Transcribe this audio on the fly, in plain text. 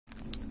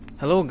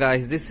Hello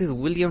guys, this is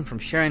William from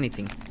Share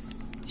Anything,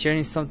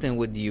 sharing something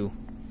with you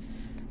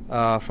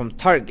from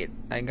Target.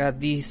 I got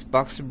these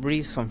boxer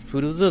briefs from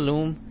Fruit of the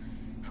Loom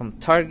from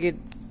Target.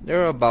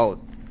 They're about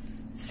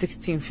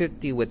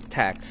 $16.50 with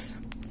tax,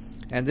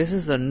 and this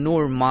is a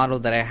newer model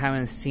that I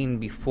haven't seen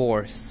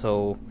before,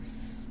 so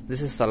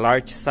this is a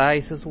large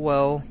size as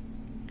well,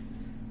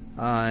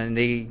 and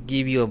they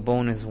give you a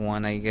bonus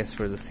one, I guess,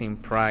 for the same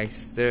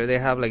price. They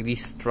have like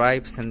these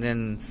stripes and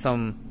then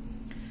some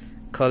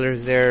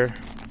colors there,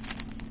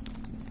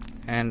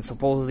 and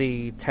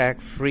supposedly tag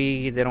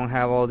free. They don't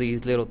have all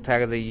these little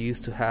tags they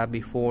used to have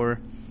before.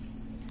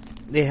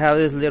 They have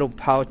this little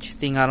pouch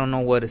thing, I don't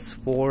know what it's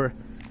for,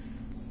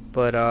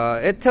 but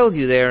it tells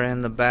you there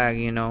in the bag,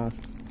 you know,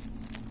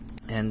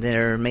 and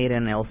they're made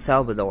in El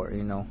Salvador,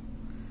 you know,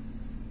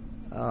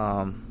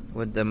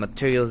 with the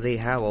materials they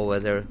have over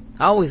there.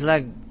 I always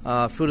liked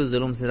Fruit of the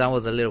Loom since I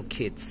was a little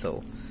kid,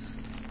 so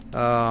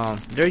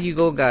there you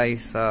go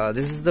guys.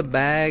 This is the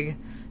bag,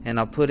 and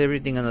I'll put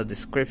everything in the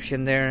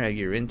description there if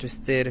you're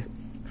interested,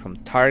 from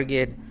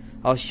Target.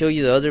 I'll show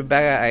you the other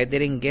bag I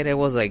didn't get. It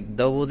was like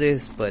double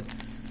this, but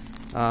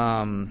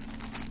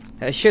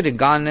I should have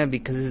gotten it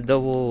because it's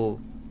double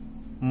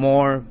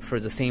more for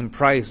the same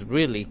price,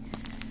 really.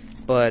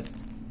 But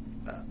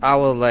I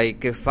was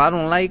like, if I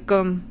don't like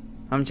them,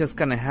 I'm just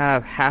gonna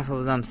have half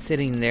of them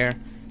sitting there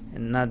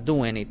and not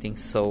do anything.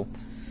 So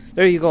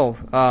there you go.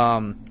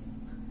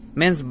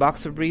 Men's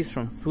boxer briefs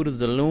from Fruit of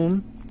the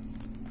Loom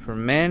for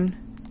men,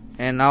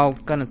 and I'm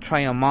gonna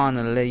try them on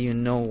and let you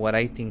know what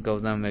I think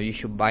of them, if you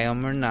should buy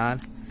them or not.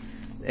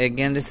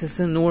 Again, this is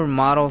a newer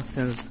model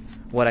since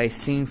what I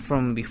seen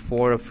from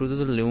before of Fruit of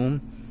the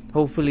Loom.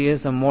 Hopefully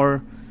it's a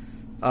more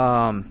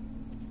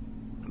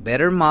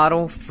better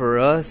model for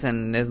us,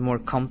 and it's more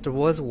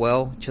comfortable as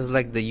well, just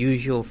like the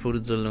usual Fruit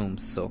of the Loom.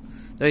 So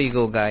there you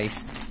go guys,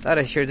 thought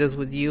I'd share this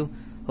with you.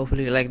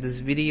 Hopefully you like this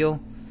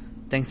video.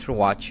 Thanks for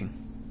watching.